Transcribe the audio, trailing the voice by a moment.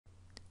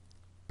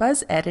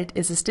BuzzEdit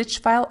is a stitch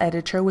file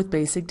editor with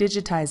basic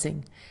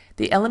digitizing.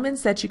 The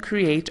elements that you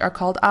create are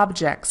called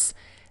objects.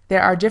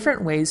 There are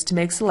different ways to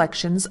make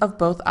selections of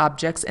both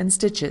objects and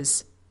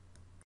stitches.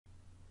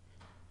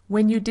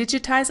 When you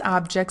digitize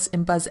objects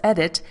in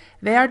BuzzEdit,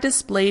 they are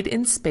displayed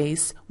in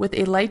space with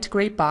a light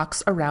gray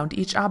box around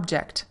each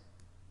object.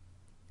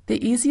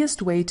 The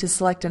easiest way to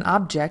select an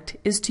object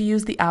is to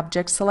use the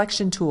Object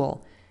Selection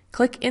tool.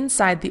 Click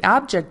inside the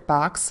object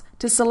box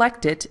to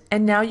select it,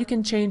 and now you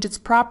can change its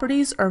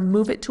properties or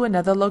move it to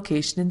another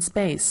location in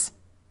space.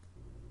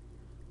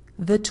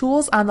 The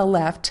tools on the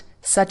left,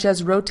 such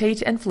as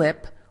rotate and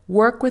flip,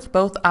 work with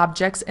both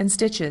objects and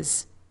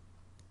stitches.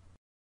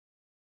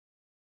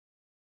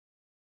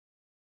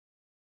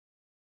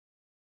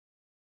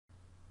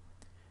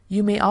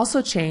 You may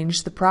also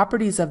change the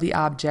properties of the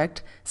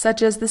object,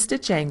 such as the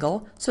stitch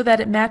angle, so that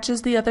it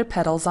matches the other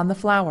petals on the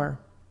flower.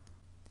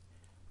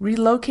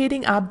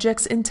 Relocating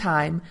objects in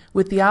time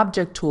with the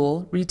Object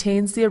tool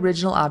retains the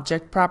original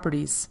object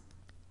properties.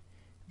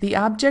 The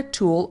Object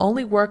tool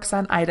only works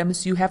on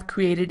items you have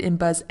created in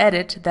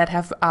BuzzEdit that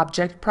have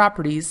object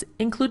properties,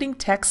 including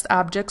text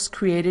objects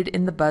created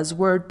in the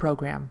BuzzWord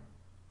program.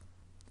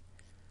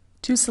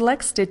 To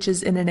select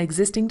stitches in an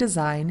existing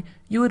design,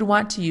 you would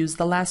want to use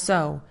the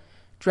lasso.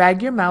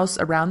 Drag your mouse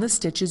around the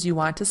stitches you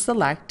want to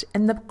select,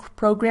 and the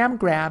program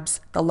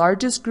grabs the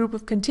largest group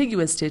of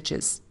contiguous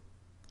stitches.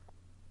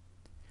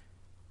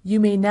 You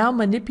may now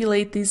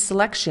manipulate these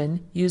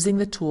selections using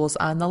the tools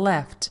on the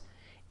left.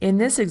 In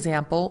this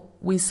example,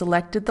 we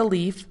selected the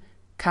leaf,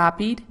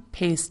 copied,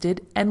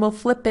 pasted, and will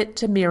flip it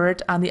to mirror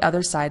it on the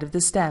other side of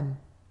the stem.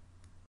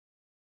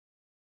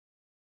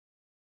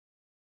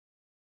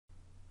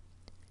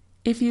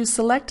 If you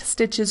select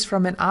stitches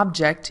from an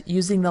object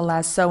using the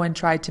lasso and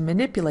try to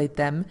manipulate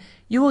them,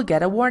 you will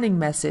get a warning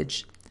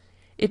message.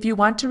 If you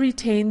want to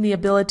retain the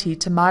ability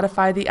to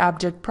modify the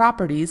object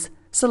properties,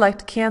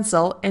 select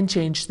Cancel and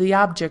change the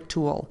Object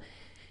tool.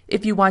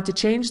 If you want to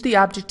change the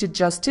object to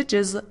just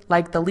stitches,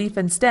 like the leaf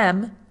and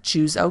stem,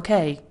 choose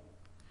OK.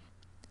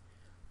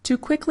 To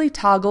quickly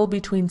toggle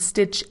between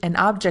Stitch and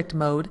Object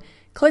mode,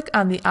 click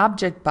on the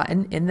Object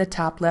button in the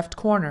top left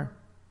corner.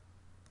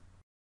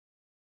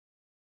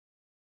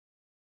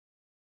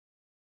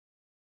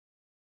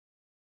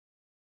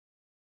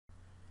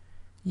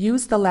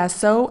 Use the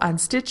lasso on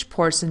stitch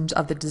portions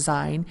of the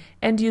design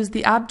and use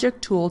the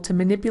Object tool to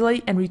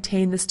manipulate and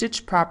retain the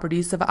stitch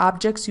properties of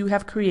objects you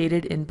have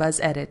created in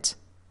BuzzEdit.